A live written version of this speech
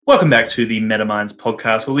Welcome back to the MetaMinds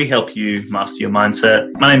podcast, where we help you master your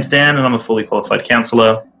mindset. My name's Dan, and I'm a fully qualified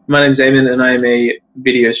counselor. My name's Eamon, and I am a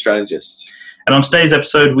video strategist. And on today's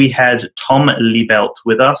episode, we had Tom Liebelt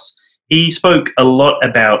with us. He spoke a lot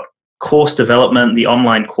about course development, the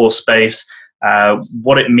online course space,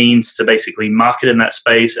 what it means to basically market in that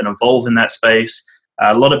space and evolve in that space.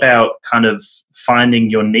 A lot about kind of finding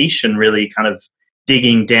your niche and really kind of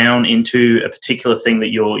digging down into a particular thing that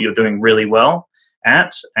you're doing really well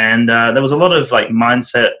at. And there was a lot of like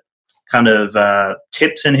mindset kind of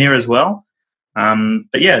tips in here as well.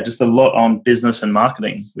 But yeah, just a lot on business and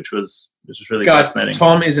marketing, which was really fascinating.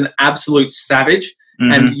 Tom is an absolute savage,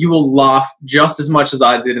 and you will laugh just as much as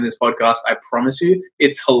I did in this podcast. I promise you,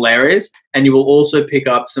 it's hilarious, and you will also pick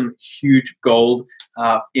up some huge gold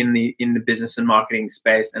in the business and marketing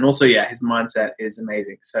space. And also, yeah, his mindset is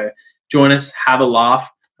amazing. So join us, have a laugh,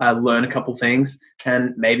 learn a couple things,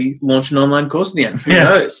 and maybe launch an online course at the end. Who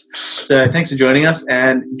knows? So thanks for joining us,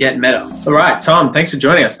 and get meta. All right, Tom, thanks for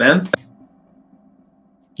joining us, man.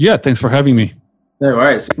 Yeah, thanks for having me. No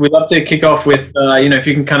worries. We'd love to kick off with, if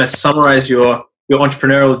you can kind of summarize your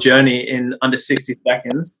entrepreneurial journey in under 60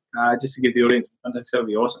 seconds, just to give the audience context, that would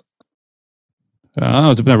be awesome.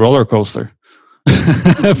 It's been a roller coaster.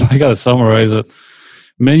 If I got to summarize it.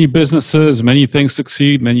 Many businesses, many things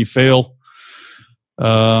succeed, many fail.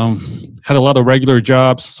 Had a lot of regular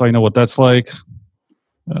jobs, so I know what that's like.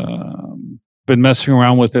 Been messing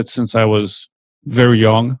around with it since I was very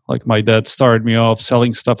young. Like my dad started me off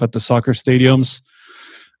selling stuff at the soccer stadiums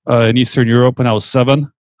in Eastern Europe when I was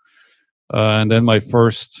 7. And then my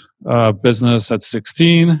first business at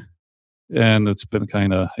 16. And it's been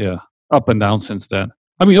kind of, up and down since then.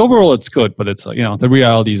 I mean, overall it's good, but it's, the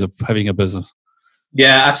realities of having a business.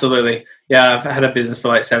 Yeah, absolutely. Yeah, I've had a business for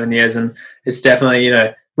like 7 years, and it's definitely,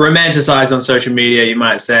 romanticized on social media, you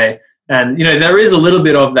might say. And, there is a little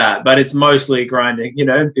bit of that, but it's mostly grinding,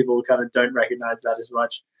 people kind of don't recognize that as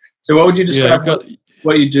much. So what would you describe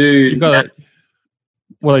what you do?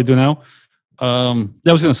 What I do now? I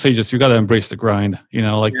was going to say just you got to embrace the grind,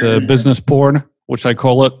 the business porn, which I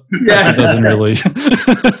call it. Yeah. It doesn't really.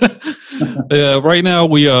 Right now,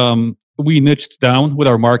 we niched down with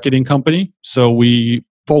our marketing company. So we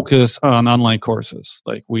focus on online courses.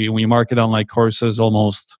 Like we market online courses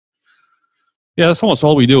almost. Yeah, that's almost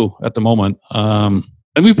all we do at the moment. And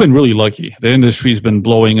we've been really lucky. The industry's been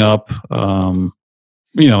blowing up. And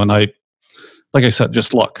like I said,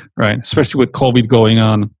 just luck, right? Especially with COVID going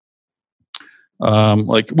on.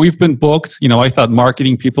 Like we've been booked. I thought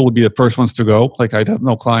marketing people would be the first ones to go. Like I'd have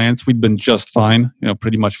no clients. We'd been just fine,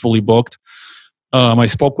 pretty much fully booked. I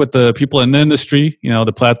spoke with the people in the industry,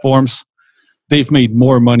 the platforms. They've made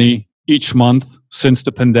more money each month since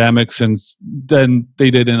the pandemic, since then they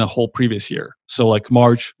did in a whole previous year. So like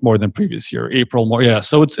March more than previous year, April more. Yeah.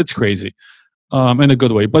 So it's crazy in a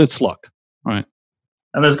good way, but it's luck. Right.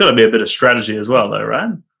 And there's got to be a bit of strategy as well though,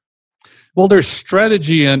 right? Well, there's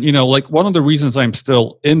strategy, and like one of the reasons I'm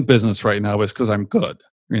still in business right now is because I'm good.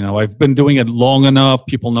 I've been doing it long enough.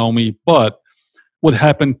 People know me, but what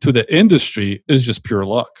happened to the industry is just pure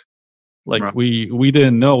luck. Like right. we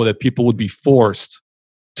didn't know that people would be forced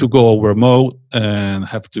to go remote and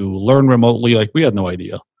have to learn remotely. Like we had no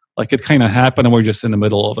idea. Like it kind of happened, and we're just in the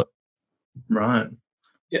middle of it. Right.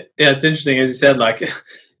 Yeah, it's interesting as you said. Like,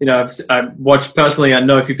 I've watched personally. I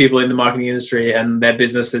know a few people in the marketing industry, and their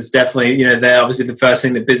business is definitely, they're obviously the first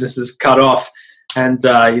thing that businesses cut off. And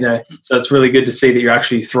so it's really good to see that you're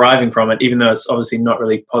actually thriving from it, even though it's obviously not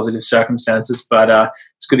really positive circumstances. But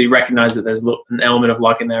it's good that you recognize that there's an element of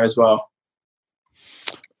luck in there as well.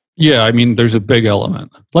 Yeah, I mean, there's a big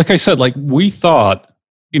element. Like I said, like we thought,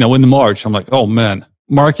 in March, I'm like, oh man,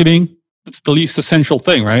 marketing, it's the least essential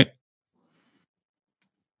thing, right?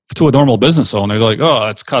 To a normal business owner, they're like, oh,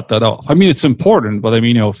 let's cut that off. I mean, it's important, but I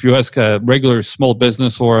mean, if you ask a regular small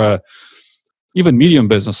business or a even medium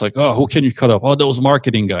business, like, oh, who can you cut off? Oh, those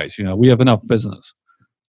marketing guys, we have enough business.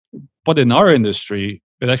 But in our industry,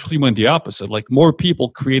 it actually went the opposite. Like more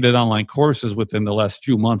people created online courses within the last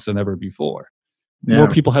few months than ever before. Yeah. More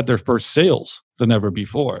people had their first sales than ever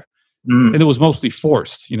before. And it was mostly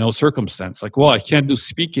forced, circumstance. Like, well, I can't do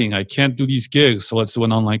speaking. I can't do these gigs. So let's do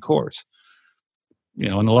an online course.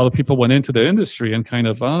 And a lot of people went into the industry and kind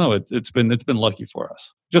of, I don't know, it's been lucky for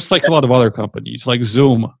us. Just like a lot of other companies, like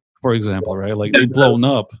Zoom, for example, right? Like they've blown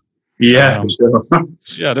up. Yeah.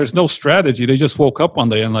 Yeah, there's no strategy. They just woke up one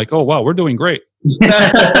day and like, oh, wow, we're doing great.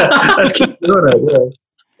 Let's keep doing it. Yeah.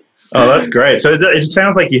 Oh, that's great. So it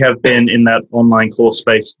any like you have been in that online course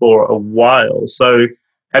space for a while. So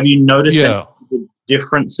have you noticed any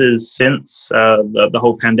differences since the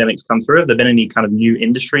whole pandemic's come through? Have there been any kind of new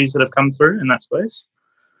industries that have come through in that space?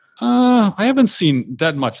 I haven't seen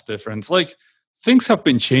that much difference. Like, things have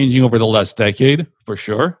been changing over the last decade, for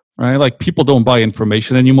sure, right? Like, people don't buy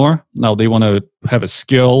information anymore. Now they want to have a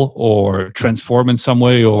skill or transform in some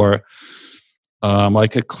way, or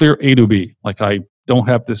like a clear A to B. Like, I don't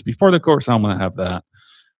have this before the course, I'm going to have that.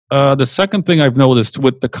 The second thing I've noticed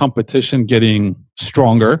with the competition getting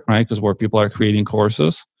stronger, right, because more people are creating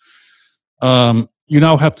courses, you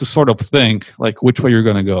now have to sort of think, like, which way you're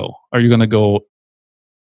going to go. Are you going to go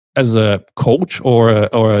as a coach or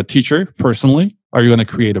a teacher personally? Are you going to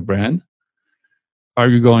create a brand? Are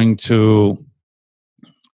you going to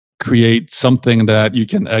create something that you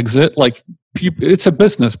can exit? Like, it's a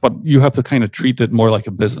business, but you have to kind of treat it more like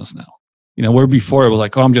a business now. You know, where before it was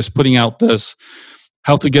like, oh, I'm just putting out this,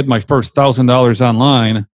 how to get my first $1,000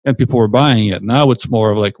 online, and people were buying it. Now it's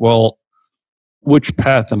more of like, well, which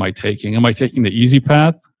path am I taking? Am I taking the easy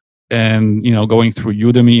path and, you know, going through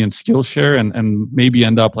Udemy and Skillshare and maybe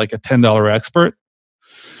end up like a $10 expert?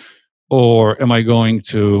 Or am I going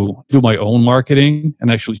to do my own marketing and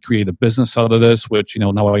actually create a business out of this, which, you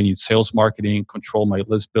know, now I need sales marketing, control my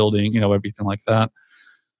list building, you know, everything like that.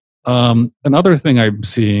 Another thing I'm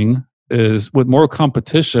seeing is with more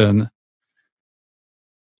competition.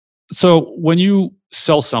 So when you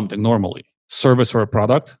sell something normally, service or a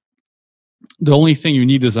product, the only thing you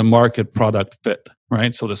need is a market product fit,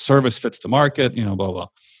 right? So the service fits the market, you know, blah, blah.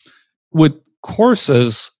 With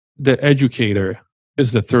courses, the educator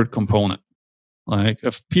is the third component. Like,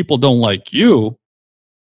 if people don't like you,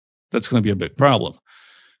 that's going to be a big problem.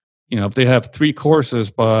 You know, if they have 3 courses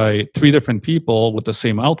by 3 different people with the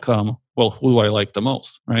same outcome, well, who do I like the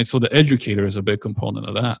most, right? So the educator is a big component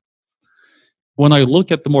of that. When I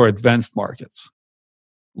look at the more advanced markets,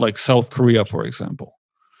 like South Korea, for example,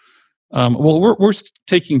 well, we're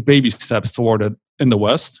taking baby steps toward it in the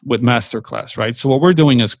West with Masterclass, right? So what we're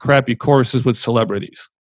doing is crappy courses with celebrities.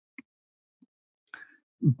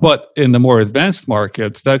 But in the more advanced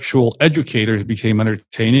markets, the actual educators became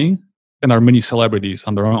entertaining and are mini celebrities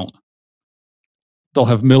on their own. They'll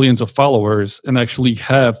have millions of followers and actually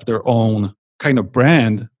have their own kind of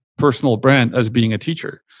brand, personal brand, as being a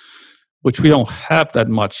teacher, which we don't have that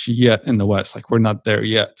much yet in the West. Like, we're not there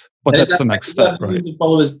yet. But that's the next step, right? Millions of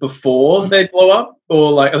followers before they blow up?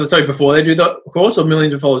 Or like, before they do the course, or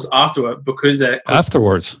millions of followers afterward because they're...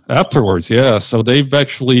 Afterwards, yeah. So they've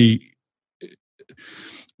actually...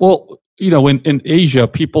 Well, you know, in Asia,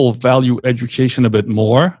 people value education a bit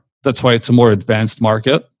more. That's why it's a more advanced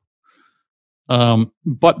market.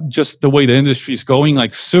 But just the way the industry is going,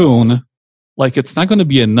 like, soon, like, it's not going to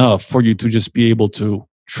be enough for you to just be able to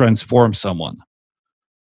transform someone.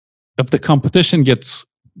 If the competition gets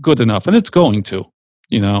good enough, and it's going to,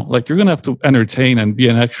 you know, like, you're going to have to entertain and be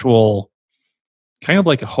an actual kind of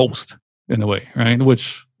like a host in a way, right?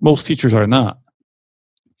 Which most teachers are not.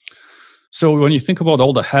 So when you think about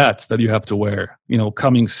all the hats that you have to wear, you know,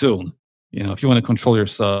 coming soon, you know, if you want to control your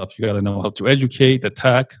stuff, you got to know how to educate,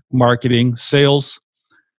 attack, marketing, sales,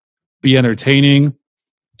 be entertaining,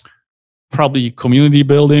 probably community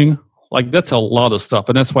building. Like, that's a lot of stuff.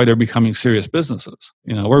 And that's why they're becoming serious businesses.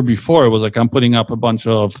 You know, where before it was like, I'm putting up a bunch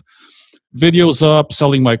of videos up,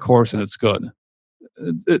 selling my course, and it's good.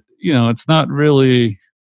 You know, it's not really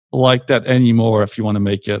like that anymore if you want to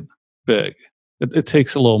make it big. It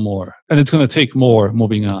takes a little more. And it's going to take more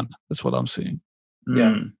moving on. That's what I'm seeing.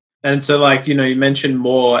 Yeah. And so, like, you know, you mentioned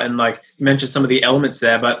more, and like you mentioned some of the elements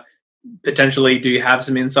there, but potentially, do you have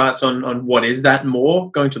some insights on what is that more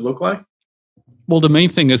going to look like? Well, the main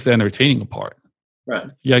thing is the entertaining part.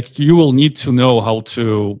 Right. Like, you will need to know how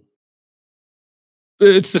to...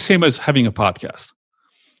 It's the same as having a podcast.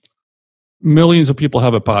 Millions of people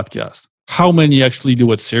have a podcast. How many actually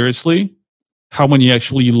do it seriously? How many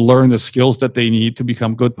actually learn the skills that they need to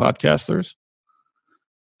become good podcasters?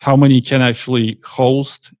 How many can actually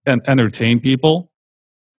host and entertain people,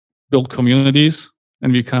 build communities,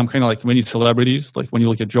 and become kind of like mini celebrities? Like, when you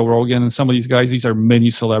look at Joe Rogan and some of these guys, these are mini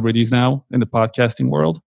celebrities now in the podcasting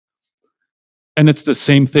world. And it's the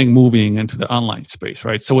same thing moving into the online space,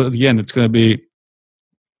 right? So again, it's going to be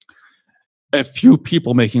a few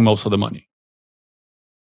people making most of the money.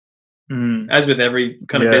 As with every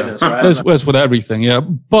kind of business, right? As with everything, yeah.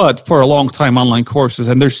 But for a long time, online courses,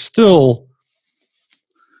 and they're still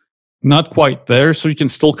not quite there. So you can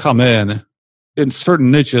still come in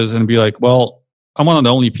certain niches and be like, well, I'm one of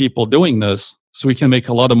the only people doing this, so we can make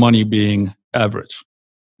a lot of money being average.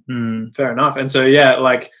 Fair enough. And so, yeah,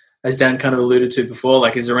 like, as Dan kind of alluded to before,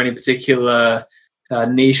 like, is there any particular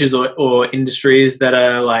niches or industries that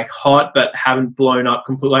are like hot but haven't blown up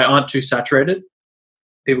completely, like, aren't too saturated,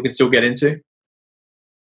 people can still get into?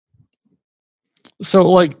 So,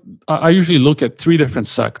 like, I usually look at 3 different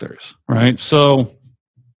sectors, right? So,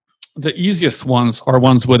 the easiest ones are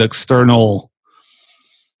ones with an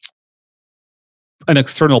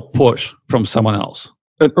external push from someone else,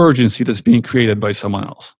 an urgency that's being created by someone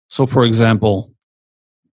else. So, for example,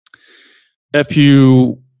 if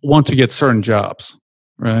you want to get certain jobs,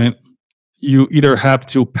 right, you either have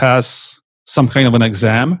to pass some kind of an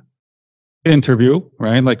exam, interview,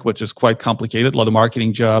 right, like, which is quite complicated. A lot of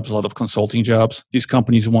marketing jobs, a lot of consulting jobs. These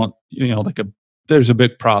companies want, there's a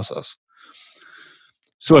big process.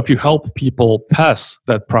 So if you help people pass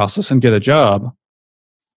that process and get a job,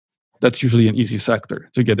 that's usually an easy sector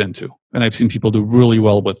to get into. And I've seen people do really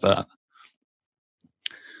well with that.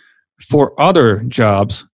 For other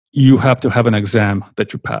jobs, you have to have an exam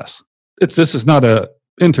that you pass. This is not an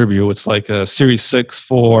interview. It's like a Series 6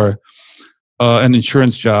 for an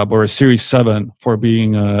insurance job, or a Series 7 for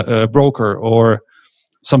being a broker, or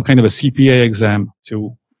some kind of a CPA exam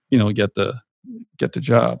to get the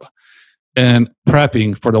job. And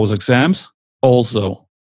prepping for those exams, also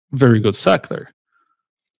very good sector,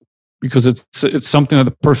 because it's something that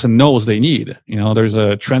the person knows they need. There's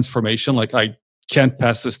a transformation, like, I can't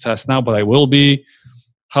pass this test now, but I will be.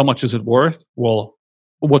 How much is it worth? Well,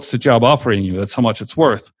 what's the job offering you? That's how much it's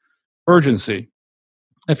worth. Urgency.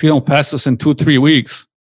 If you don't pass this in 2-3 weeks,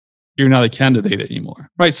 you're not a candidate anymore,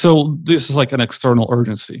 right? So this is like an external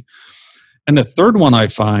urgency. And the third one I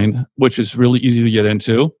find, which is really easy to get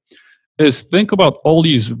into, is think about all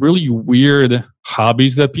these really weird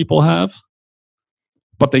hobbies that people have,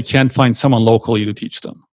 but they can't find someone locally to teach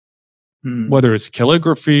them. Whether it's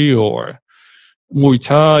calligraphy or Muay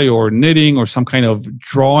Thai or knitting or some kind of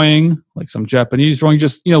drawing, like some Japanese drawing,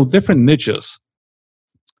 just, different niches.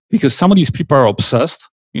 Because some of these people are obsessed,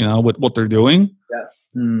 with what they're doing,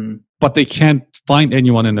 but they can't find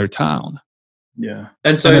anyone in their town. Yeah.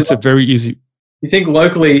 And so it's a very easy. You think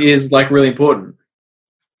locally is like really important?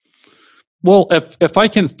 Well, if I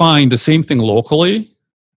can find the same thing locally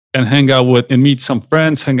and hang out with and meet some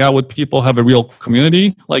friends, hang out with people, have a real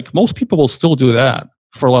community, like, most people will still do that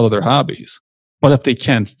for a lot of their hobbies. But if they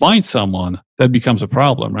can't find someone, that becomes a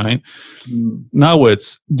problem, right? Now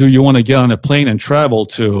it's, do you want to get on a plane and travel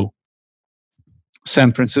to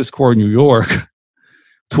San Francisco or New York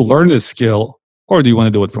to learn this skill, or do you want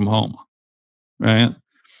to do it from home, right?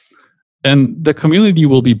 And the community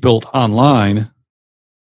will be built online.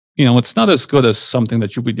 It's not as good as something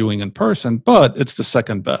that you'll be doing in person, but it's the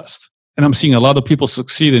second best. And I'm seeing a lot of people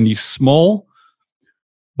succeed in these small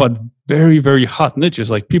but very, very hot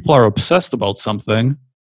niches. Like, people are obsessed about something,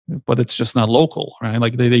 but it's just not local, right?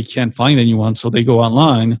 Like, they can't find anyone, so they go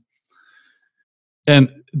online.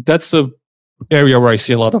 And that's the area where I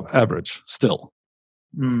see a lot of average still.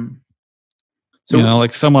 So,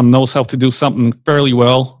 like, someone knows how to do something fairly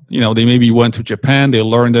well. They maybe went to Japan, they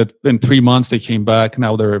learned it in 3 months, they came back,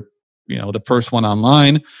 now they're, the first one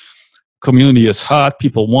online. Community is hot,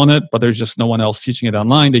 people want it, but there's just no one else teaching it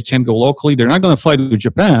online. They can't go locally. They're not going to fly to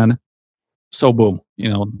Japan. So boom,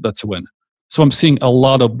 that's a win. So I'm seeing a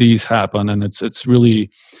lot of these happen, and it's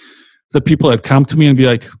really the people that come to me and be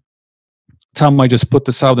like, Tom, I just put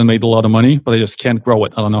this out and made a lot of money, but I just can't grow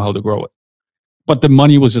it. I don't know how to grow it. But the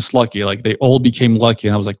money was just lucky. Like, they all became lucky.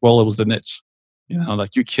 And I was like, well, it was the niche.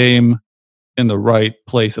 Like, you came in the right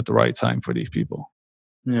place at the right time for these people.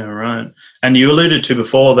 Yeah, right. And you alluded to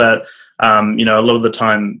before that, a lot of the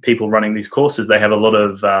time people running these courses, they have a lot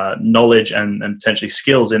of knowledge and potentially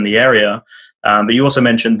skills in the area. But you also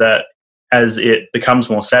mentioned that as it becomes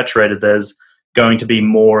more saturated, there's going to be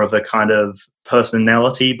more of a kind of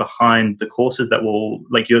personality behind the courses that will,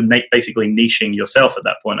 like, you're basically niching yourself at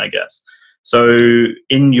that point, I guess. So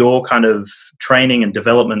in your kind of training and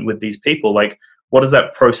development with these people, like, what does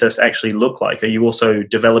that process actually look like? Are you also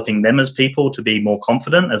developing them as people to be more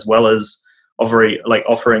confident, as well as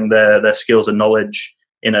offering their skills and knowledge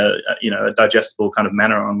in a digestible kind of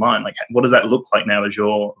manner online? Like, what does that look like now as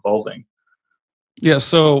you're evolving? Yeah,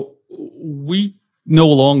 so we no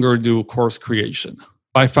longer do course creation.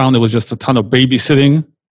 I found it was just a ton of babysitting,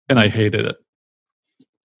 and I hated it.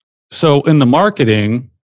 So in the marketing,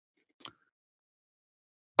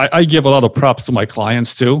 I give a lot of props to my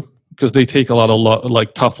clients too, because they take a lot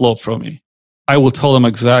of tough love from me. I will tell them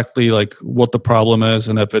exactly like what the problem is,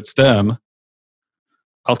 and if it's them,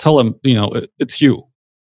 I'll tell them, it's you.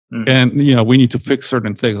 Mm-hmm. And, we need to fix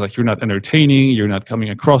certain things. Like, you're not entertaining, you're not coming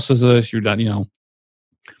across as this, you're not, a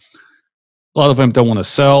lot of them don't want to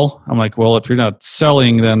sell. I'm like, well, if you're not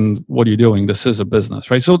selling, then what are you doing? This is a business,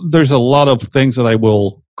 right? So there's a lot of things that I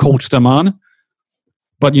will coach them on.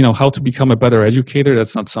 But, how to become a better educator,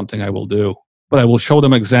 that's not something I will do. But I will show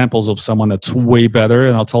them examples of someone that's way better,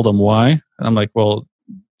 and I'll tell them why. And I'm like, well,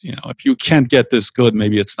 if you can't get this good,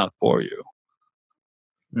 maybe it's not for you.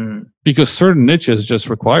 Because certain niches just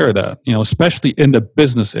require that, especially in the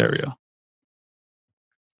business area.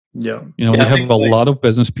 Yeah. We have a lot of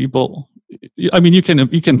business people. I mean, you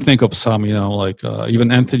can think of some, like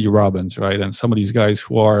even Anthony Robbins, right? And some of these guys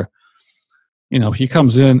who are, he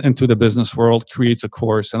comes into the business world, creates a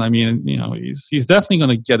course, and I mean, he's definitely going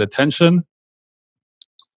to get attention.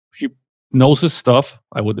 He knows his stuff,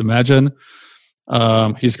 I would imagine.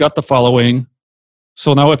 He's got the following.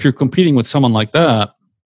 So now if you're competing with someone like that,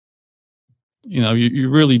 you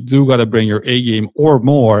really do got to bring your A game or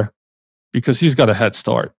more, because he's got a head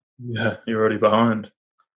start. Yeah, you're already behind.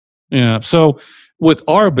 Yeah. So with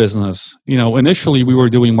our business, initially we were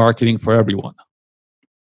doing marketing for everyone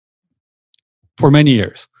for many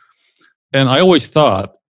years. And I always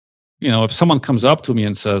thought, if someone comes up to me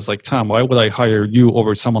and says, like, Tom, why would I hire you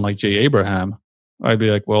over someone like Jay Abraham? I'd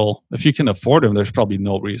be like, well, if you can afford him, there's probably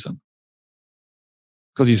no reason,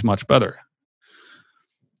 because he's much better.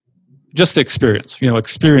 Just the experience.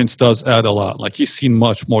 Experience does add a lot. Like, he's seen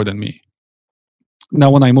much more than me. Now,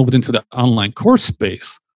 when I moved into the online course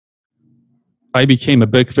space, I became a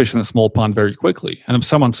big fish in a small pond very quickly. And if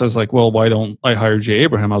someone says, like, well, why don't I hire Jay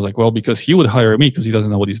Abraham? I was like, well, because he would hire me because he doesn't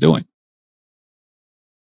know what he's doing.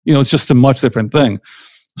 It's just a much different thing.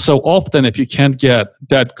 So often, if you can't get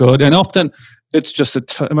that good, and often it's just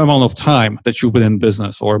amount of time that you've been in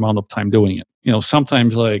business or amount of time doing it.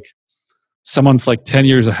 Sometimes like someone's like 10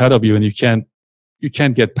 years ahead of you and you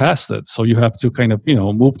can't get past it. So you have to kind of,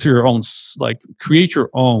 move to your own, like create your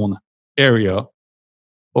own area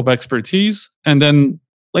of expertise. And then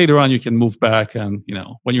later on you can move back and,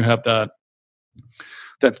 when you have that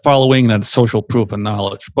following, that social proof and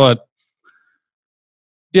knowledge. But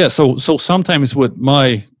yeah, so sometimes with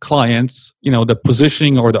my clients, the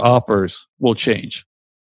positioning or the offers will change.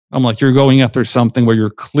 I'm like, you're going after something where you're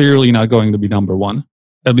clearly not going to be number one,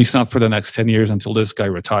 at least not for the next 10 years until this guy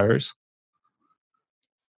retires.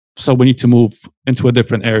 So we need to move into a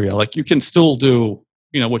different area. Like, you can still do,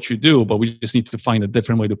 what you do, but we just need to find a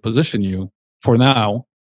different way to position you for now,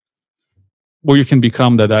 where you can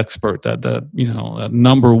become that expert, that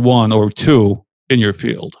number one or two in your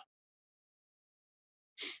field.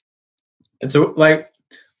 And so, like,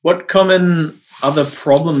 what common other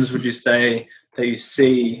problems would you say that you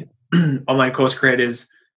see online course creators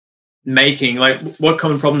making? Like, what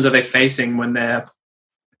common problems are they facing when they're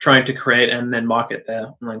trying to create and then market their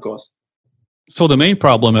online course? So the main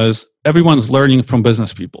problem is everyone's learning from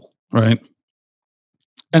business people, right?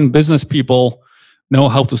 And business people know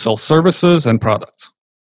how to sell services and products.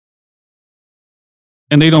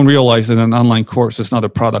 And they don't realize that an online course is not a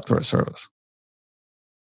product or a service.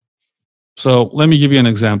 So let me give you an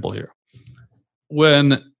example here.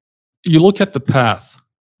 When you look at the path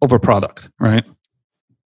of a product, right?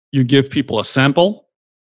 You give people a sample,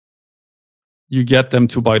 you get them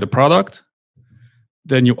to buy the product,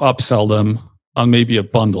 then you upsell them on maybe a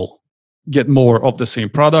bundle, get more of the same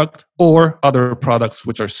product or other products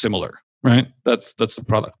which are similar, right? That's the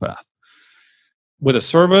product path. With a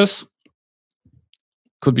service,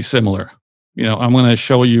 could be similar. I'm going to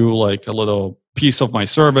show you like a little piece of my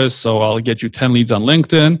service. So I'll get you 10 leads on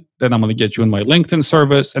LinkedIn. Then I'm going to get you in my LinkedIn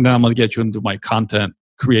service. And then I'm going to get you into my content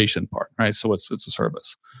creation part, right? So it's a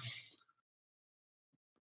service.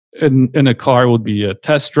 In a car would be a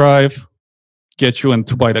test drive, get you in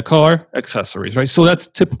to buy the car, accessories, right? So that's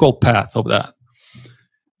typical path of that.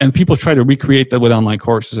 And people try to recreate that with online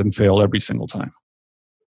courses and fail every single time.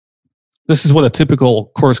 This is what a typical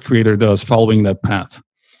course creator does following that path.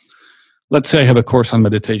 Let's say I have a course on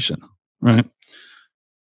meditation, right?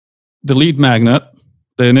 The lead magnet,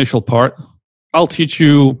 the initial part, I'll teach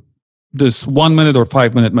you this 1 minute or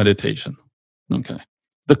 5 minute meditation. Okay.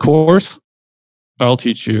 The course, I'll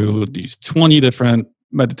teach you these 20 different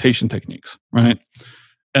meditation techniques, right?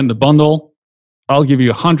 And the bundle, I'll give you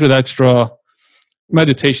 100 extra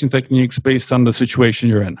meditation techniques based on the situation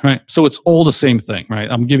you're in, right? So it's all the same thing, right?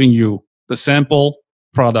 I'm giving you the sample,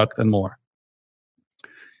 product, and more.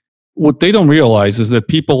 What they don't realize is that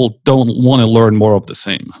people don't want to learn more of the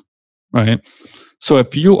same, right? So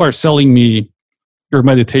if you are selling me your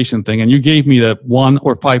meditation thing and you gave me that 1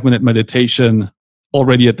 or 5 minute meditation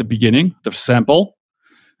already at the beginning, the sample,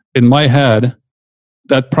 in my head,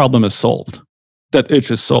 that problem is solved. That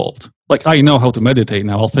itch is solved. Like, I know how to meditate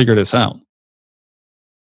now. I'll figure this out.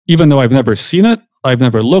 Even though I've never seen it, I've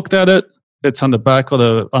never looked at it. It's on the back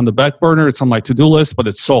burner. It's on my to-do list, but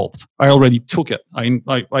it's solved. I already took it.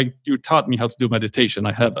 You taught me how to do meditation.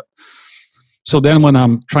 I have it. So then when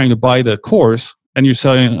I'm trying to buy the course and you're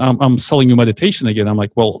saying, I'm selling you meditation again, I'm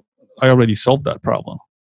like, well, I already solved that problem.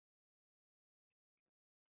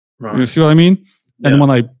 Right. You see what I mean? And Yeah.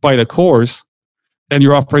 when I buy the course and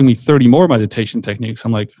you're offering me 30 more meditation techniques,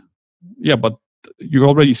 I'm like, yeah, but you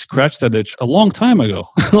already scratched that itch a long time ago.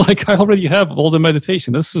 Like, I already have all the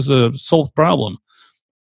meditation. This is a solved problem.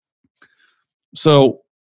 So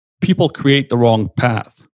people create the wrong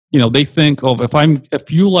path. They think of,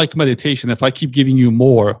 if you like meditation, if I keep giving you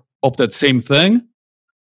more of that same thing,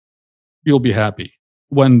 you'll be happy.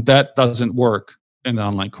 When that doesn't work in the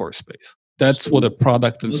online course space. That's what a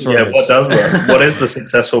product and service. Yeah, what does work? What is the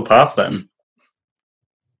successful path then?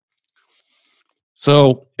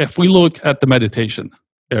 So if we look at the meditation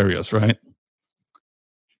areas, right?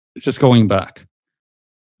 Just going back.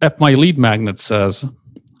 If my lead magnet says,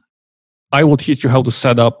 I will teach you how to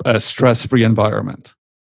set up a stress-free environment.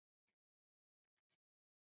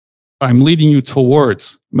 I'm leading you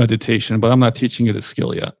towards meditation, but I'm not teaching you the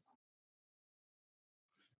skill yet.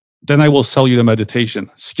 Then I will sell you the meditation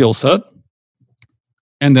skill set.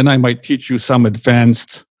 And then I might teach you some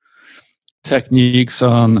advanced techniques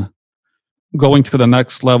on going to the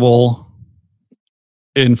next level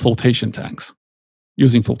in flotation tanks,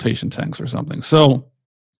 using flotation tanks or something. So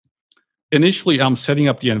initially, I'm setting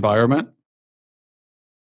up the environment,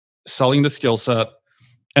 selling the skill set,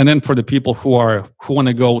 and then for the people who want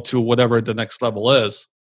to go to whatever the next level is,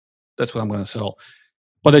 that's what I'm going to sell.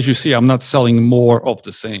 But as you see, I'm not selling more of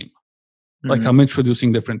the same. Mm-hmm. Like, I'm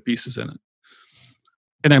introducing different pieces in it.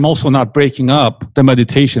 And I'm also not breaking up the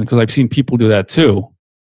meditation, because I've seen people do that too,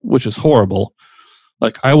 which is horrible.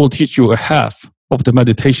 Like, I will teach you a half of the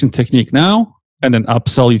meditation technique now, and then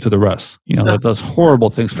upsell you to the rest. That does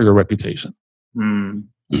horrible things for your reputation. Mm.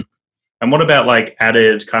 And what about like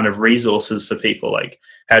added kind of resources for people? Like,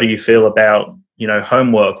 how do you feel about,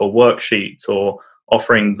 homework or worksheets, or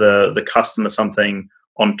offering the customer something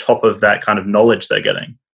on top of that kind of knowledge they're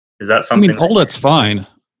getting? Is that something? All that's fine.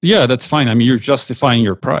 Yeah, that's fine. You're justifying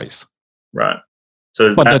your price. Right.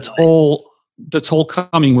 So that's all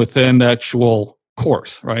coming within the actual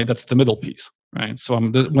course, right? That's the middle piece, right? So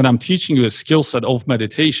when I'm teaching you a skill set of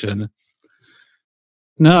meditation,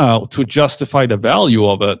 now to justify the value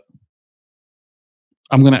of it,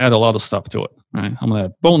 I'm going to add a lot of stuff to it, right? I'm going to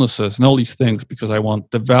add bonuses and all these things because I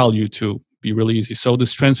want the value to be really easy. So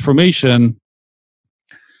this transformation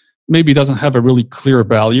maybe doesn't have a really clear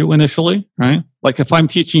value initially, right? Like, if I'm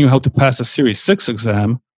teaching you how to pass a Series 6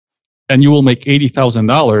 exam and you will make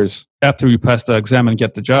 $80,000 after you pass the exam and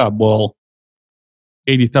get the job, well,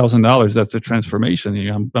 $80,000, that's the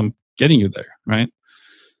transformation. I'm getting you there, right?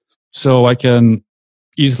 So I can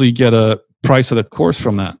easily get a price of the course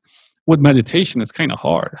from that. With meditation, it's kind of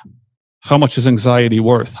hard. How much is anxiety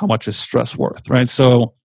worth? How much is stress worth, right?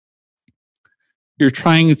 So you're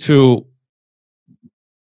trying to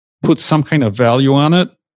put some kind of value on it,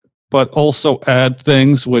 but also add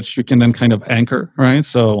things which you can then kind of anchor, right?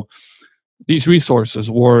 So these resources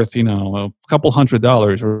worth, a couple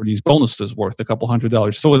 $100, or these bonuses worth a couple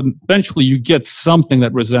 $100. So eventually you get something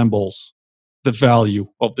that resembles the value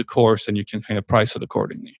of the course, and you can kind of price it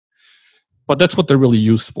accordingly. But that's what they're really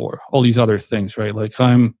used for, all these other things, right? Like,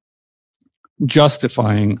 I'm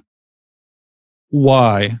justifying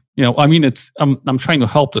why, I'm trying to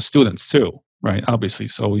help the students too, right? Obviously.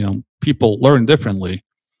 So, people learn differently,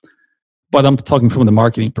 but I'm talking from the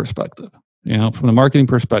marketing perspective. From the marketing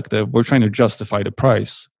perspective, we're trying to justify the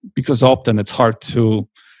price, because often it's hard to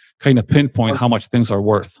kind of pinpoint how much things are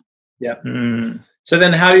worth. Yeah. So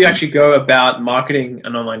then how do you actually go about marketing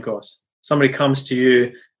an online course? Somebody comes to you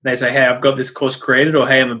and they say, hey, I've got this course created, or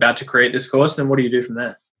hey, I'm about to create this course. Then what do you do from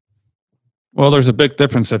there? Well, there's a big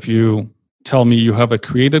difference if you tell me you have a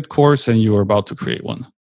created course and you are about to create one.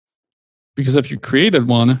 Because if you created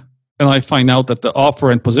one and I find out that the offer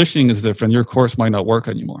and positioning is different, your course might not work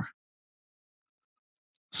anymore.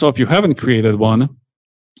 So if you haven't created one,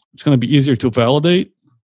 it's going to be easier to validate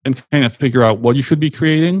and kind of figure out what you should be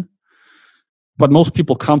creating. But most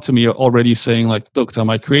people come to me already saying, like, look, Tom,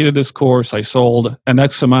 I created this course, I sold an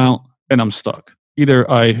X amount, and I'm stuck. Either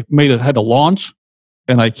I had a launch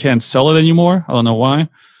and I can't sell it anymore. I don't know why.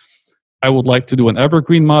 I would like to do an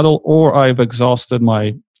evergreen model, or I've exhausted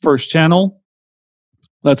my first channel.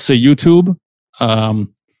 Let's say YouTube.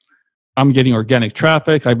 I'm getting organic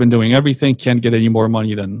traffic. I've been doing everything. Can't get any more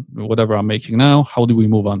money than whatever I'm making now. How do we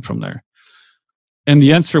move on from there? And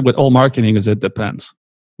the answer with all marketing is it depends.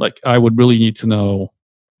 Like, I would really need to know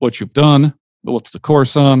what you've done, what's the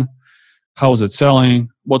course on, how is it selling,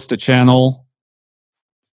 what's the channel,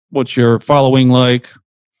 what's your following like,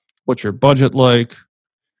 what's your budget like,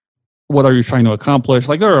 what are you trying to accomplish?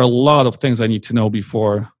 Like, there are a lot of things I need to know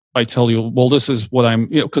before I tell you, well, this is what I'm,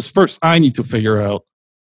 because first I need to figure out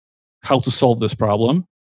how to solve this problem.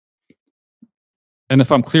 And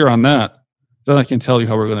if I'm clear on that, then I can tell you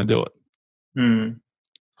how we're going to do it. Hmm.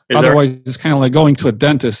 Otherwise, it's kind of like going to a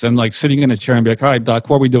dentist and like sitting in a chair and be like, "Hi, doc,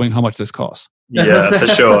 what are we doing? How much this costs?" Yeah, for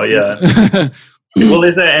sure. Yeah. Well,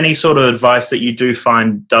 is there any sort of advice that you do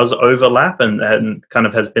find does overlap and kind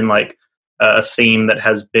of has been like a theme that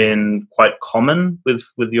has been quite common with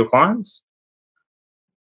your clients?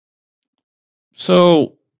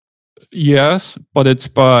 So, yes, but it's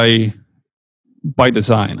by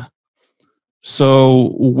design.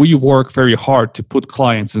 So we work very hard to put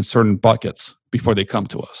clients in certain buckets before they come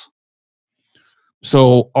to us.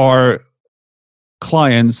 So our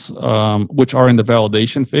clients, which are in the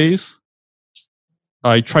validation phase,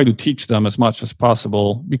 I try to teach them as much as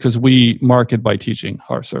possible because we market by teaching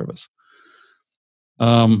our service.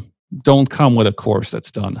 Don't come with a course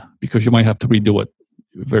that's done because you might have to redo it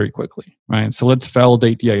very quickly, right? So let's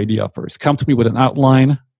validate the idea first. Come to me with an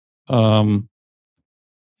outline.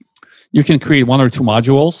 You can create 1 or 2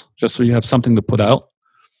 modules just so you have something to put out.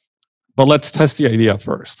 But let's test the idea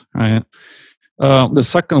first, right? The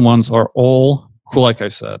second ones are all, like I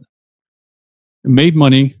said, made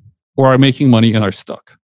money or are making money and are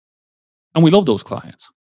stuck. And we love those clients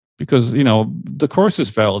because, the course is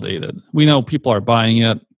validated. We know people are buying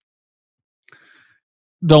it.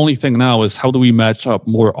 The only thing now is how do we match up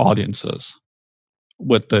more audiences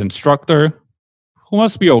with the instructor, who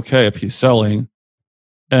must be okay if he's selling,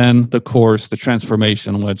 and the course, the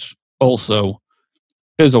transformation, which also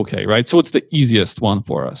is okay, right? So it's the easiest one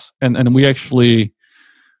for us. And we actually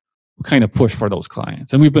kind of push for those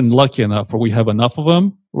clients. And we've been lucky enough where we have enough of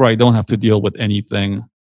them where I don't have to deal with anything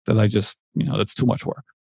that I just, that's too much work.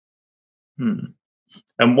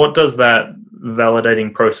 And what does that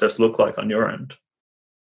validating process look like on your end?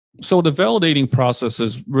 So the validating process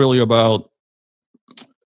is really about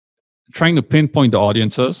trying to pinpoint the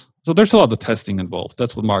audiences. So there's a lot of testing involved.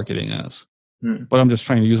 That's what marketing is. But I'm just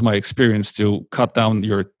trying to use my experience to cut down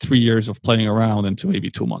your 3 years of playing around into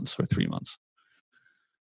maybe 2 months or 3 months.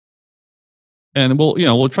 And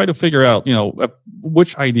we'll try to figure out,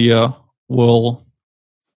 which idea will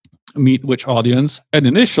meet which audience. And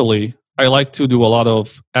initially, I like to do a lot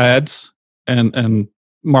of ads and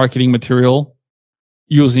marketing material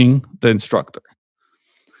using the instructor.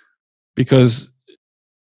 Because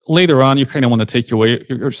later on, you kind of want to take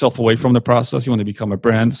yourself away from the process. You want to become a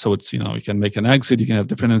brand. So it's, you can make an exit. You can have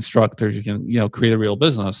different instructors. You can, create a real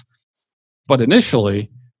business. But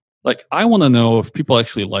initially, like, I want to know if people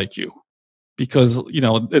actually like you. Because,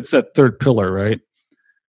 it's that third pillar, right?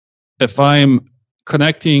 If I'm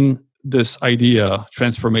connecting this idea,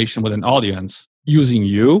 transformation with an audience using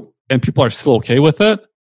you, and people are still okay with it,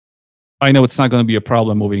 I know it's not going to be a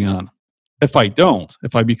problem moving on. If I don't,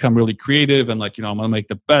 if I become really creative and I'm going to make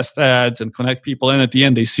the best ads and connect people, and at the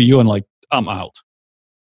end they see you and I'm out,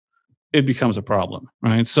 it becomes a problem,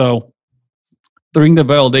 right? So during the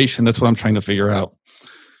validation, that's what I'm trying to figure out.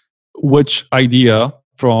 Which idea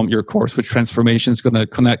from your course, which transformation is going to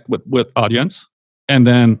connect with audience, and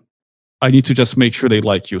then I need to just make sure they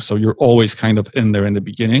like you. So you're always kind of in there in the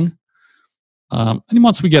beginning. And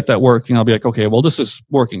once we get that working, I'll be like, okay, well, this is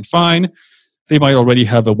working fine. They might already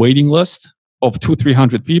have a waiting list of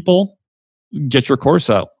 200-300 people. Get your course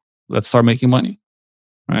out. Let's start making money,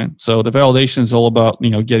 right? So the validation is all about,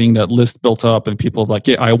 getting that list built up and people like,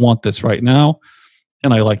 yeah, I want this right now.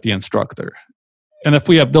 And I like the instructor. And if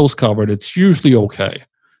we have those covered, it's usually okay.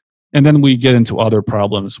 And then we get into other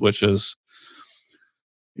problems, which is,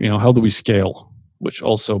 how do we scale, which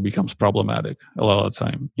also becomes problematic a lot of the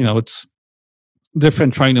time. It's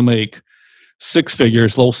different trying to make 6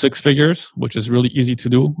 figures, low 6 figures, which is really easy to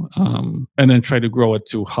do, and then try to grow it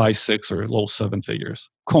to high 6 or low 7 figures.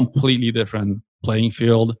 Completely different playing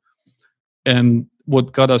field. And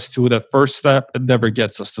what got us to that first step, it never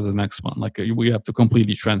gets us to the next one. Like, we have to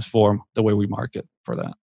completely transform the way we market for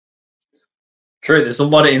that. True. There's a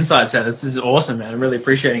lot of insights there. This is awesome, man. I'm really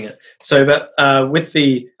appreciating it. So, but with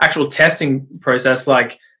the actual testing process,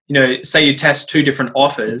 say you test 2 different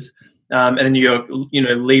offers, and then you're,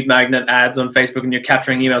 lead magnet ads on Facebook and you're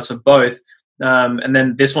capturing emails for both. And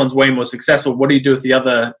then this one's way more successful. What do you do with the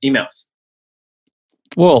other emails?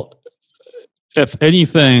 Well, if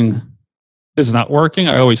anything is not working,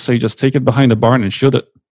 I always say just take it behind the barn and shoot it.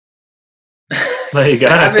 There you go.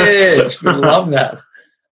 Savage. We love that.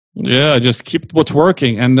 Yeah, just keep what's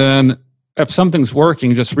working. And then if something's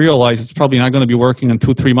working, just realize it's probably not going to be working in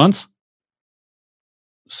 2-3 months.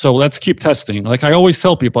 So let's keep testing. Like I always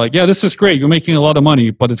tell people, yeah, this is great. You're making a lot of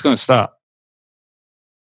money, but it's going to stop.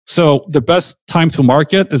 So the best time to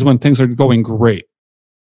market is when things are going great.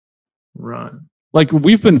 Right. Like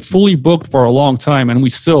we've been fully booked for a long time and we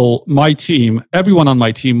still, my team, everyone on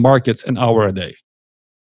my team markets an hour a day.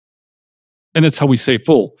 And that's how we stay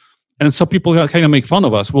full. And some people kind of make fun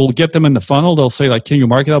of us. We'll get them in the funnel. They'll say, like, can you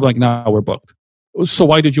market? I'm like, no, we're booked. So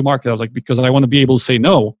why did you market? I was like, because I want to be able to say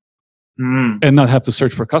no and not have to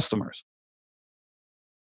search for customers.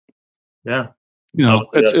 Yeah.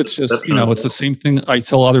 It's just, it's the same thing I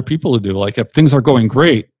tell other people to do. Like, if things are going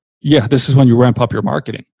great, this is when you ramp up your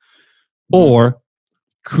marketing. Or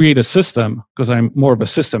create a system, because I'm more of a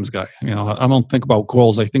systems guy. I don't think about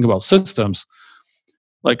goals. I think about systems.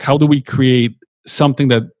 Like, how do we create something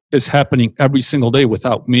that is happening every single day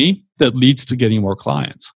without me that leads to getting more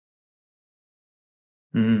clients?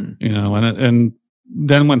 And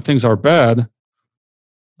then when things are bad,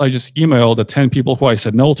 I just email the 10 people who I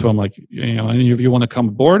said no to. I'm like, any of you want to come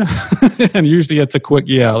aboard? And usually it's a quick,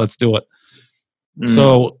 let's do it.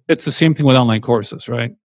 So it's the same thing with online courses,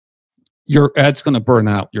 right? Your ad's going to burn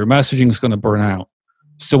out. Your messaging is going to burn out.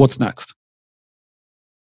 So what's next?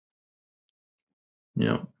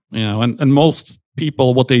 Yeah. And most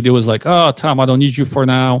people, what they do is like, oh, Tom, I don't need you for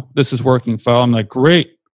now. This is working fine. I'm like,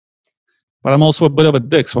 great. But I'm also a bit of a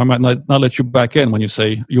dick, so I might not let you back in when you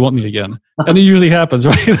say you want me again. And it usually happens,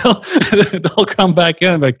 right? They'll come back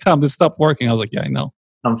in and be like, Tom, this stopped working. I was like, yeah, I know.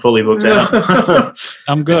 I'm fully booked out.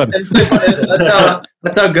 I'm good. That's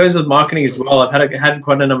how it goes with marketing as well. I've had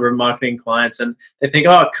quite a number of marketing clients, and they think,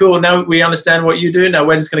 oh, cool, now we understand what you do. Now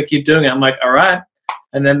we're just going to keep doing it. I'm like, all right.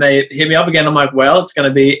 And then they hit me up again. I'm like, well, it's going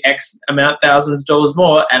to be X amount, thousands of dollars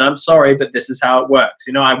more, and I'm sorry, but this is how it works.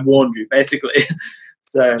 I warned you, basically.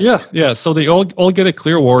 So yeah. So they all get a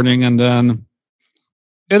clear warning, and then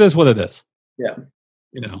it is what it is. Yeah.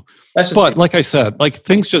 But like I said, like,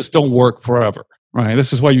 things just don't work forever, right?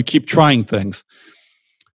 This is why you keep trying things.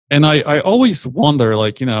 And I always wonder,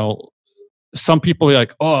 like, some people are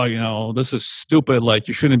like, oh, this is stupid. Like,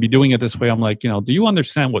 you shouldn't be doing it this way. I'm like, do you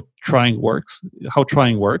understand what trying works? How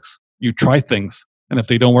trying works? You try things, and if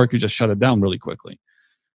they don't work, you just shut it down really quickly.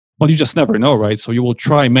 But you just never know, right? So you will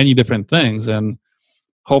try many different things, and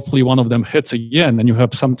hopefully one of them hits again, and you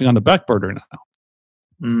have something on the back burner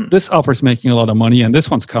now. This offer's making a lot of money, and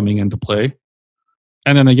this one's coming into play.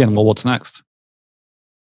 And then again, well, what's next?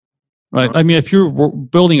 Right? I mean, if you're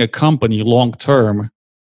building a company long term,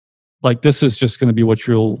 like, this is just going to be what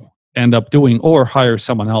you'll end up doing, or hire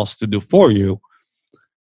someone else to do for you.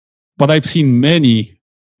 But I've seen many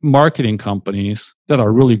marketing companies that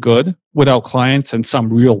are really good without clients, and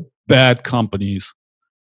some real bad companies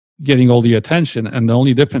getting all the attention, and the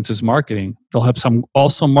only difference is marketing. They'll have some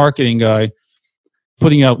awesome marketing guy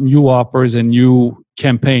putting out new offers and new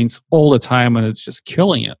campaigns all the time, and it's just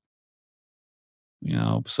killing it.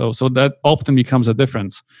 So that often becomes a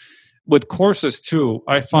difference. With courses too,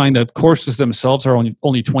 I find that courses themselves are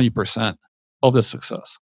only 20% of the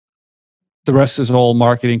success. The rest is all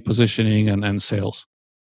marketing, positioning, and sales.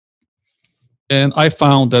 And I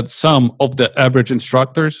found that some of the average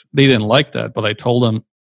instructors, they didn't like that, but I told them,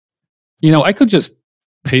 I could just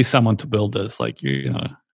pay someone to build this, like,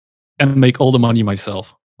 and make all the money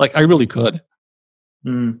myself. Like, I really could.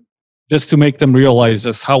 Just to make them realize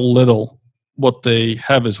just how little what they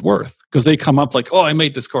have is worth. Because they come up like, oh, I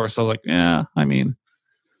made this course. I was like, yeah, I mean,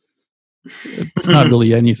 it's not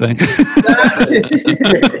really anything.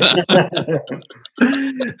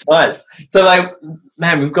 Nice. So, like,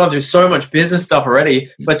 man, we've gone through so much business stuff already,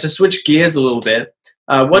 but to switch gears a little bit,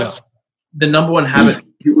 what's the number one habit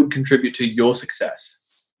you would contribute to your success?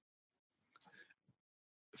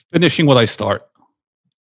 Finishing what I start.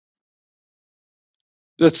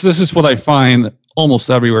 This is what I find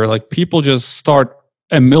almost everywhere. Like, people just start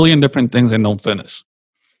a million different things and don't finish.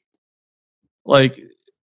 Like,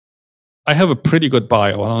 I have a pretty good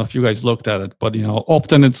bio. I don't know if you guys looked at it, but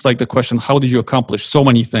often it's like the question, how did you accomplish so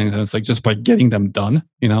many things? And it's like, just by getting them done,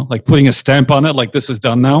 like putting a stamp on it, like, this is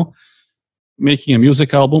done now. Making a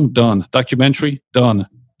music album, done. Documentary, done.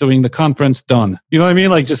 Doing the conference, done. You know what I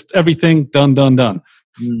mean? Like, just everything done.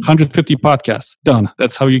 150 podcasts, done.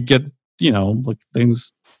 That's how you get, like,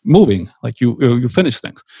 things moving. Like, you finish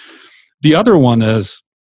things. The other one is,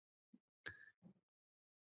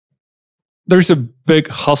 there's a big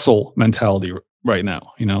hustle mentality right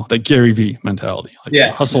now, the Gary Vee mentality.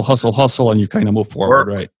 Like, hustle, and you kind of move forward,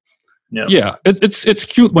 right? Yeah. It's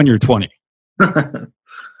cute when you're 20.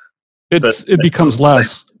 It becomes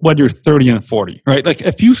less when you're 30 and 40, right? Like,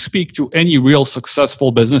 if you speak to any real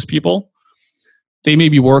successful business people, they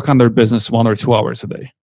maybe work on their business 1 or 2 hours a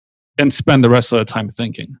day and spend the rest of the time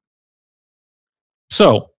thinking.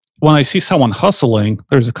 So when I see someone hustling,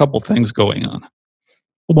 there's a couple things going on.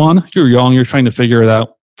 One, you're young, you're trying to figure it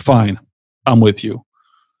out. Fine, I'm with you.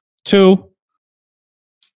 2,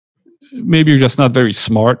 maybe you're just not very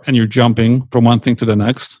smart and you're jumping from one thing to the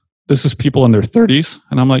next. this is people in their 30s.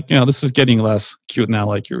 And I'm like, this is getting less cute now.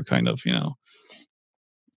 Like you're kind of,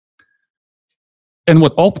 And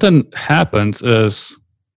what often happens is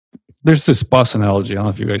there's this bus analogy. I don't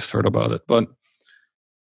know if you guys heard about it, but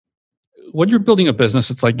when you're building a business,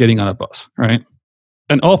 it's like getting on a bus, right?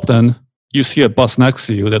 And often you see a bus next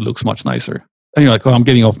to you that looks much nicer. And you're like, oh, I'm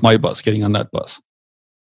getting off my bus, getting on that bus.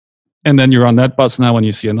 And then you're on that bus now and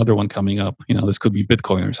you see another one coming up. This could be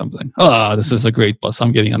Bitcoin or something. This is a great bus.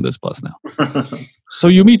 I'm getting on this bus now. So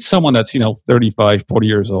you meet someone that's, 35, 40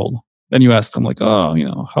 years old. Then you ask them like, how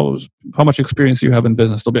much experience do you have in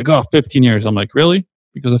business? They'll be like, 15 years. I'm like, really?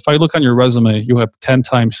 Because if I look on your resume, you have 10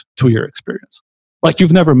 times 2-year experience. Like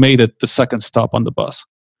you've never made it the second stop on the bus.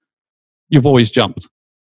 You've always jumped.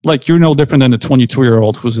 Like you're no different than the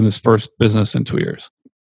 22-year-old who's in his first business in 2 years.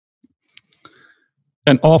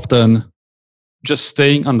 And often just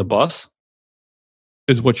staying on the bus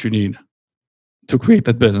is what you need to create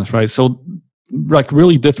that business, right? So like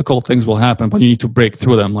really difficult things will happen, but you need to break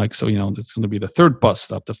through them. Like, so, it's going to be the 3rd bus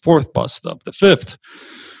stop, the 4th bus stop, the 5th.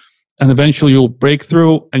 And eventually you'll break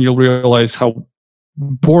through and you'll realize how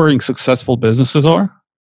boring successful businesses are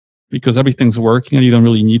because everything's working and you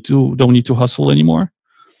don't need to hustle anymore.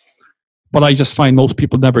 But I just find most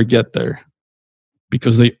people never get there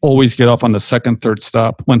because they always get off on the 2nd, 3rd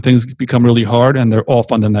stop when things become really hard and they're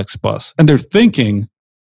off on the next bus. And they're thinking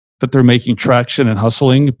that they're making traction and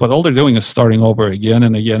hustling, but all they're doing is starting over again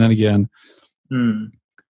and again and again.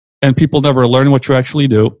 And people never learn what you actually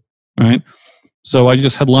do, right? So I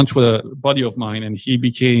just had lunch with a buddy of mine and he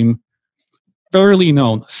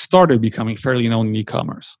started becoming fairly known in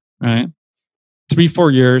e-commerce, right?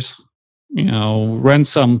 3-4 years, ran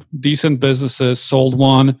some decent businesses, sold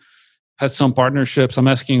one, had some partnerships. I'm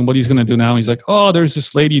asking him what he's going to do now. He's like, there's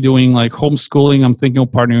this lady doing like homeschooling. I'm thinking of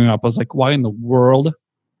partnering up. I was like, why in the world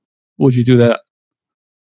would you do that?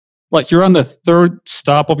 Like you're on the 3rd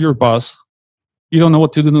stop of your bus. You don't know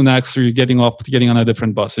what to do next, or you're getting on a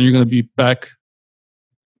different bus and you're going to be back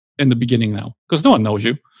in the beginning now because no one knows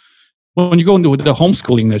you. When you go into the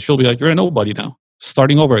homeschooling niche, you'll be like, you're a nobody now,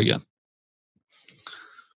 starting over again.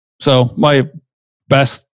 So my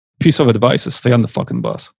best piece of advice is stay on the fucking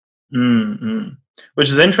bus. Mm-hmm. Which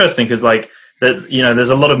is interesting because like that, there's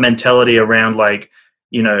a lot of mentality around like,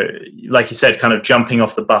 like you said, kind of jumping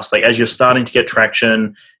off the bus. Like as you're starting to get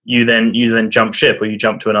traction, you then jump ship or you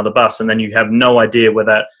jump to another bus and then you have no idea where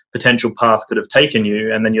that potential path could have taken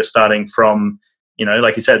you. And then you're starting from,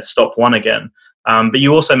 like you said, stop one again. But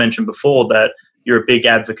you also mentioned before that you're a big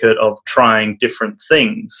advocate of trying different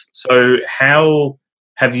things. So how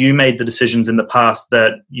have you made the decisions in the past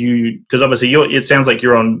that because obviously it sounds like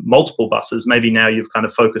you're on multiple buses. Maybe now you've kind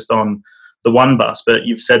of focused on the one bus, but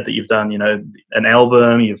you've said that you've done, an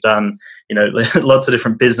album, you've done, lots of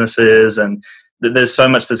different businesses and there's so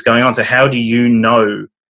much that's going on. So how do you know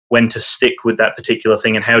when to stick with that particular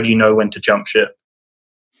thing and how do you know when to jump ship?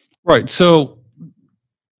 Right. So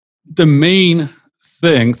the main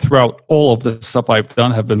thing throughout all of the stuff I've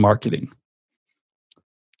done have been marketing.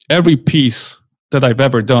 Every piece that I've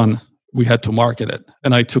ever done, we had to market it.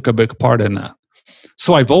 And I took a big part in that.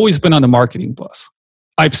 So I've always been on the marketing bus.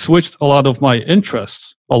 I've switched a lot of my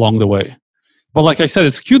interests along the way. But like I said,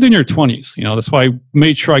 it's cute in your 20s. That's why I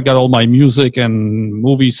made sure I got all my music and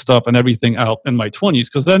movie stuff and everything out in my 20s.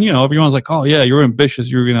 Because then, everyone's like, oh yeah, you're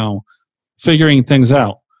ambitious. You're, figuring things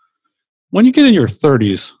out. When you get in your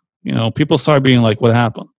 30s, people start being like, what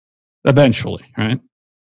happened? Eventually, right?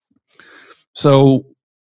 So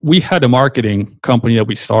we had a marketing company that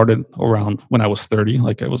we started around when I was 30.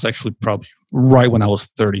 Like it was actually probably right when I was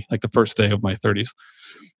 30, like the first day of my 30s.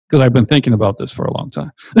 Because I've been thinking about this for a long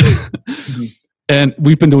time. Mm-hmm. And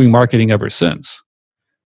we've been doing marketing ever since.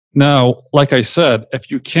 Now, like I said,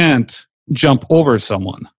 if you can't jump over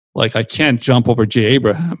someone, like I can't jump over Jay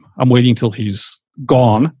Abraham, I'm waiting till he's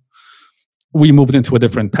gone. We moved into a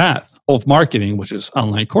different path of marketing, which is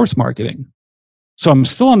online course marketing. So I'm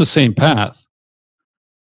still on the same path.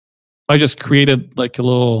 I just created like a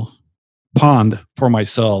little pond for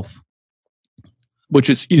myself, which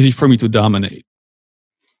is easy for me to dominate.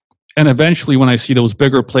 And eventually when I see those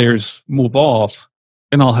bigger players move off,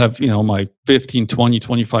 and I'll have, my 15, 20,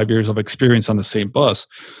 25 years of experience on the same bus,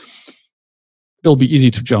 it'll be easy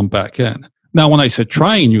to jump back in. Now, when I said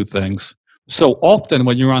trying new things, so often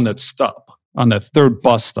when you're on that stop, on that 3rd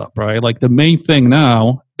bus stop, right? Like the main thing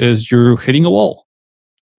now is you're hitting a wall.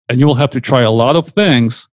 And you will have to try a lot of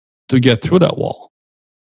things to get through that wall.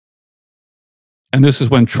 And this is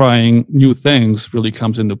when trying new things really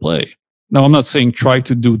comes into play. Now, I'm not saying try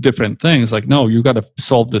to do different things. Like, no, you got to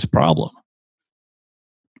solve this problem.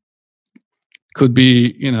 Could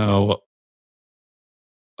be,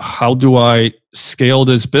 how do I scale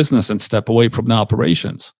this business and step away from the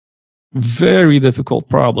operations? Very difficult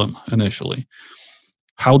problem initially.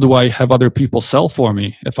 How do I have other people sell for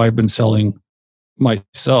me if I've been selling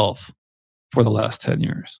myself for the last 10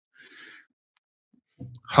 years?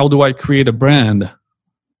 How do I create a brand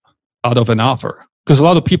out of an offer? Because a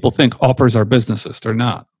lot of people think offers are businesses. They're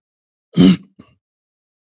not.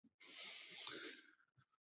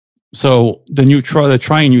 So the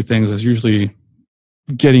trying new things is usually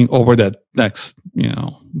getting over that next,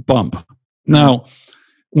 bump. Now,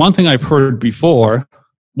 one thing I've heard before,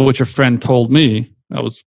 which a friend told me, I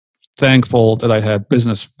was thankful that I had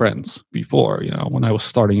business friends before, when I was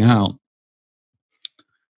starting out.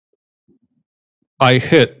 I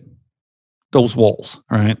hit those walls,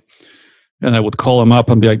 right? And I would call them up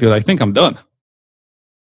and be like, dude, I think I'm done.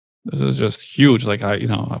 This is just huge. Like,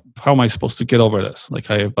 how am I supposed to get over this?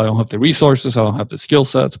 Like, I don't have the resources. I don't have the skill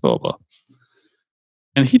sets, blah, blah.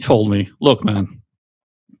 And he told me, look, man,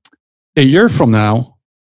 a year from now,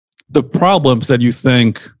 the problems that you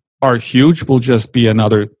think are huge will just be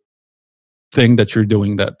another thing that you're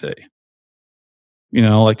doing that day.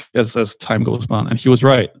 Like as time goes on. And he was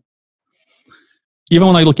right. Even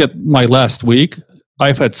when I look at my last week,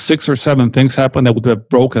 I've had 6 or 7 things happen that would have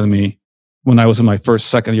broken me when I was in my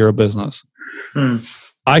second year of business.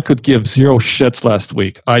 I could give 0 shits last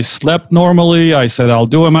week. I slept normally. I said, I'll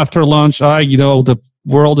do them after lunch. The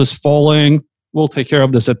world is falling. We'll take care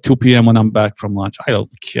of this at 2 p.m. when I'm back from lunch. I don't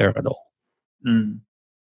care at all.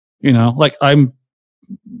 Like I'm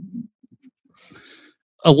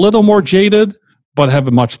a little more jaded, but have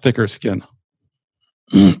a much thicker skin.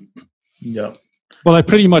 Yeah. Well, I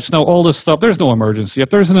pretty much know all this stuff. There's no emergency.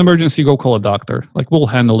 If there's an emergency, go call a doctor. Like, we'll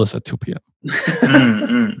handle this at 2 p.m.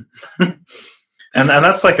 And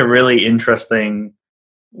that's like a really interesting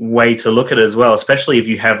way to look at it as well, especially if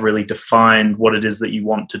you have really defined what it is that you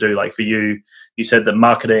want to do. Like for you, you said that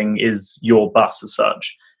marketing is your bus as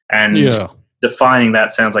such. And defining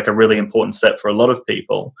that sounds like a really important step for a lot of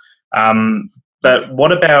people. But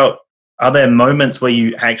what about, are there moments where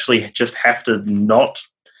you actually just have to not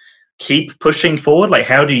keep pushing forward? Like,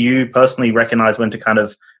 how do you personally recognize when to kind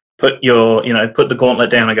of put the gauntlet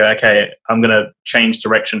down and go, okay, I'm going to change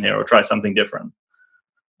direction here or try something different?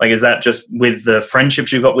 Like, is that just with the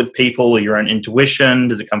friendships you've got with people or your own intuition?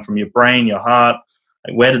 Does it come from your brain, your heart?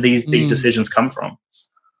 Like, where do these big decisions come from?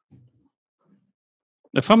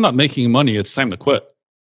 If I'm not making money, it's time to quit.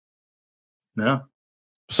 Yeah.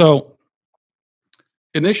 So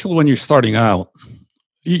initially when you're starting out,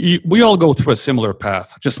 we all go through a similar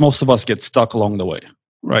path. Just most of us get stuck along the way,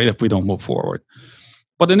 right? If we don't move forward.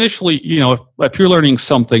 But initially, if you're learning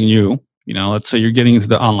something new, let's say you're getting into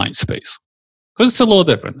the online space, because it's a little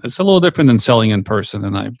different. It's a little different than selling in person,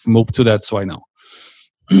 and I've moved to that, so I know.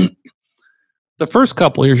 The first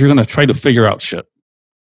couple of years, you're going to try to figure out shit.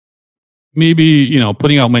 Maybe,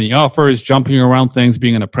 putting out many offers, jumping around things,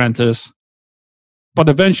 being an apprentice. But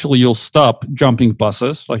eventually, you'll stop jumping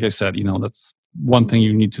buses. Like I said, that's one thing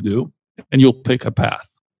you need to do, and you'll pick a path.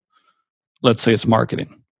 Let's say it's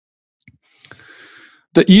marketing.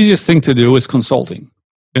 The easiest thing to do is consulting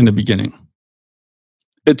in the beginning.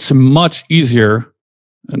 It's much easier,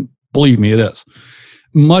 and believe me, it is,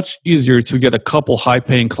 much easier to get a couple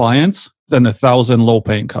high-paying clients than 1,000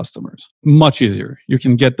 low-paying customers. Much easier. You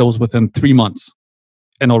can get those within 3 months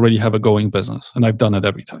and already have a going business, and I've done it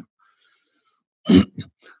every time.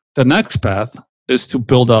 The next path is to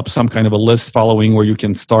build up some kind of a list following where you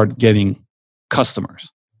can start getting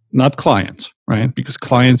customers, not clients, right? Because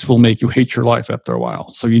clients will make you hate your life after a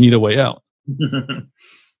while. So you need a way out.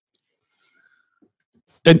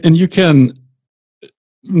 And you can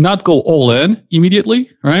not go all in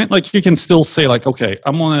immediately, right? Like you can still say like, okay,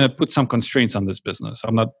 I'm going to put some constraints on this business.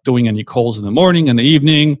 I'm not doing any calls in the morning and the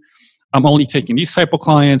evening. I'm only taking these type of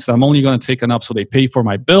clients. I'm only going to take enough so they pay for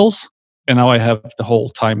my bills. And now I have the whole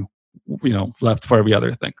time, left for every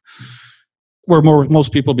other thing. Where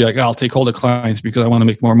most people be like, I'll take all the clients because I want to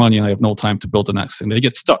make more money and I have no time to build the next thing. They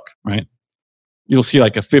get stuck, right? You'll see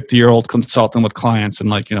like a 50-year-old consultant with clients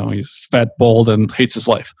and he's fat, bald, and hates his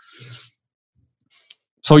life.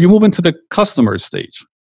 So you move into the customer stage.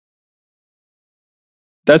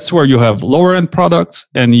 That's where you have lower end products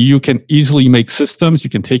and you can easily make systems. You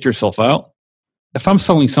can take yourself out. If I'm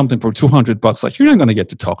selling something for $200, like you're not going to get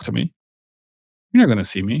to talk to me. You're not going to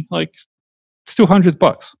see me. Like it's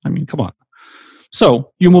 $200. I mean, come on.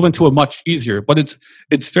 So you move into a much easier, but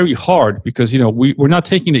it's very hard because we're not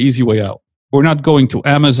taking the easy way out. We're not going to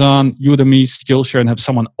Amazon, Udemy, Skillshare, and have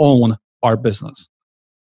someone own our business.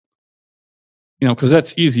 Because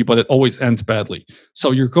that's easy, but it always ends badly.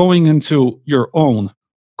 So you're going into your own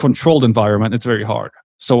controlled environment. It's very hard.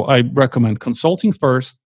 So I recommend consulting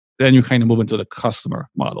first, then you kind of move into the customer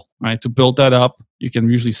model, right? To build that up, you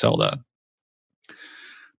can usually sell that.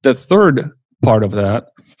 The third part of that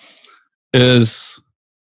is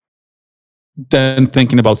then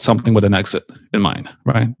thinking about something with an exit in mind,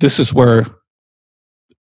 right? This is where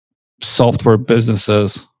software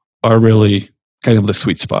businesses are really kind of the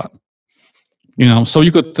sweet spot. So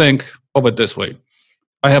you could think of it this way.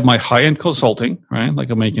 I have my high-end consulting, right?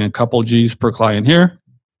 Like I'm making a couple G's per client here.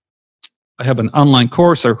 I have an online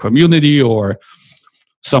course or community or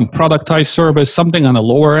some productized service, something on the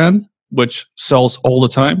lower end, which sells all the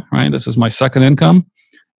time, right? This is my second income.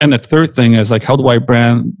 And the third thing is like, how do I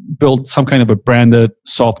build some kind of a branded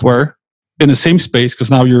software in the same space? Because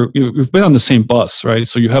now you've been on the same bus, right?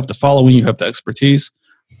 So you have the following, you have the expertise,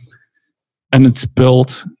 and it's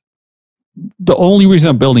built. The only reason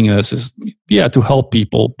I'm building this is, to help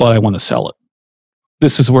people, but I want to sell it.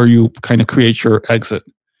 This is where you kind of create your exit.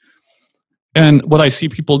 And what I see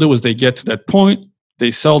people do is they get to that point,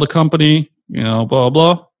 they sell the company, blah,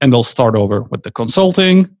 blah, and they'll start over with the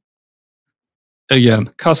consulting. Again,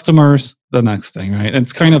 customers, the next thing, right? And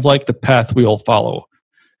it's kind of like the path we all follow,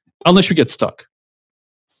 unless you get stuck.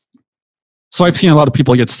 So I've seen a lot of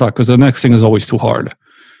people get stuck because the next thing is always too hard.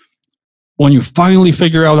 When you finally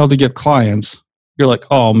figure out how to get clients, you're like,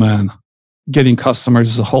 oh man, getting customers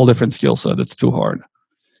is a whole different skill set. It's too hard.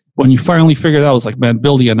 When you finally figure it out, it's like, man,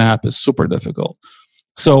 building an app is super difficult.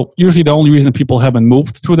 So usually the only reason people haven't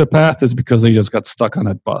moved through the path is because they just got stuck on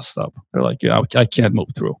that bus stop. They're like, I can't move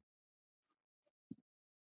through.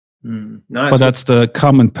 Nice. But that's the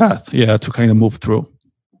common path, to kind of move through.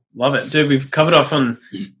 Love it. Dude, we've covered off on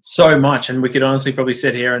so much, and we could honestly probably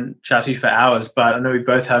sit here and chat to you for hours, but I know we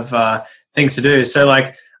both have things to do. So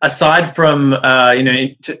like, aside from,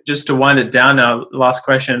 just to wind it down now, last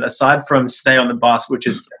question, aside from stay on the bus, which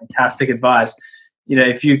is fantastic advice,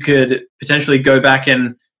 if you could potentially go back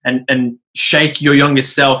and shake your younger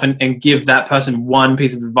self and give that person one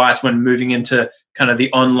piece of advice when moving into kind of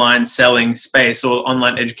the online selling space or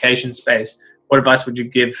online education space, what advice would you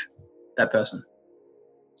give that person?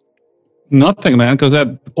 Nothing, man, because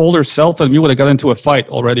that older self and me would have got into a fight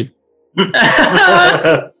already.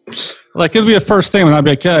 Like, it'd be the first thing when I'd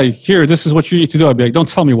be like, hey, here, this is what you need to do. I'd be like, don't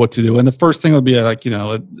tell me what to do. And the first thing would be like,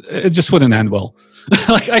 it just wouldn't end well.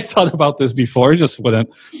 Like, I thought about this before. It just wouldn't.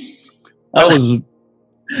 I was,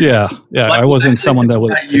 like, I wasn't someone that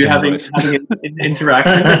was. You having an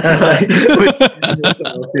interaction.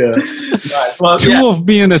 Two of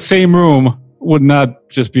me in the same room would not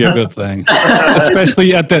just be a good thing,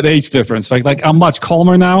 especially at that age difference. Like I'm much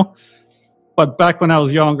calmer now. But back when I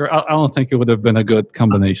was younger, I don't think it would have been a good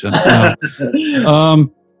combination. But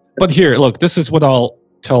here, look, this is what I'll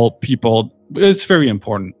tell people. It's very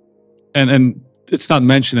important. And it's not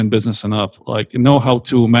mentioned in business enough. Like, know how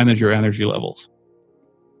to manage your energy levels.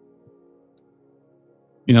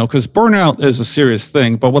 Because burnout is a serious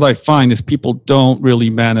thing. But what I find is people don't really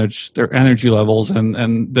manage their energy levels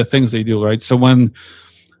and the things they do, right? So when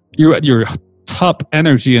you're at your top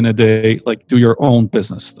energy in a day, like, do your own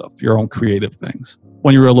business stuff, your own creative things.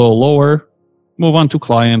 When you're a little lower, move on to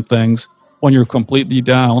client things. When you're completely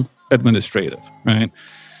down, administrative, right?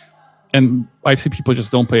 And I see people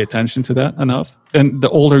just don't pay attention to that enough. And the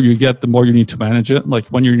older you get, the more you need to manage it. Like,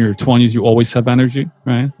 when you're in your 20s, you always have energy,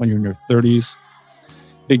 right? When you're in your 30s,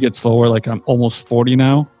 it gets lower. Like, I'm almost 40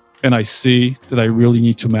 now, and I see that I really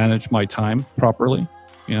need to manage my time properly.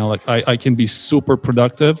 Like, I can be super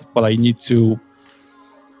productive, but I need to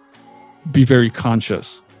be very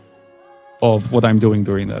conscious of what I'm doing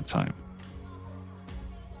during that time.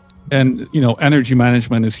 And, energy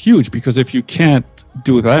management is huge, because if you can't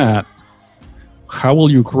do that, how will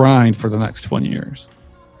you grind for the next 20 years?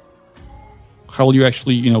 How will you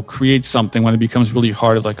actually, create something when it becomes really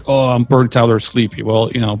hard? Like, oh, I'm burnt out or sleepy. Well,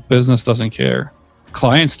 business doesn't care.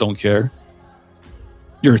 Clients don't care.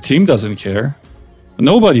 Your team doesn't care.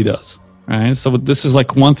 Nobody does, right? So this is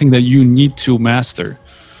like one thing that you need to master.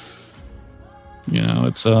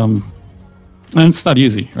 It's and it's not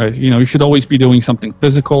easy, right? You should always be doing something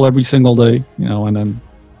physical every single day, and then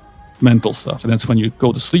mental stuff, and that's when you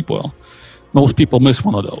go to sleep well. Most people miss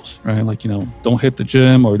one of those, right? Like, don't hit the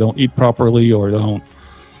gym, or don't eat properly, or don't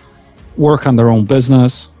work on their own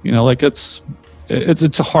business. Like, it's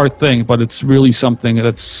a hard thing, but it's really something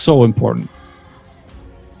that's so important.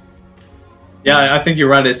 Yeah, I think you're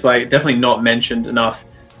right. It's like definitely not mentioned enough.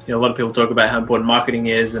 A lot of people talk about how important marketing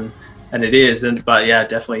is, and it is. But yeah,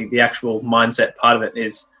 definitely the actual mindset part of it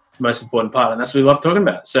is the most important part, and that's what we love talking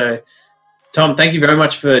about. So, Tom, thank you very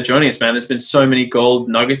much for joining us, man. There's been so many gold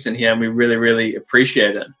nuggets in here, and we really, really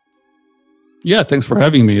appreciate it. Yeah, thanks for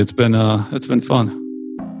having me. It's been fun.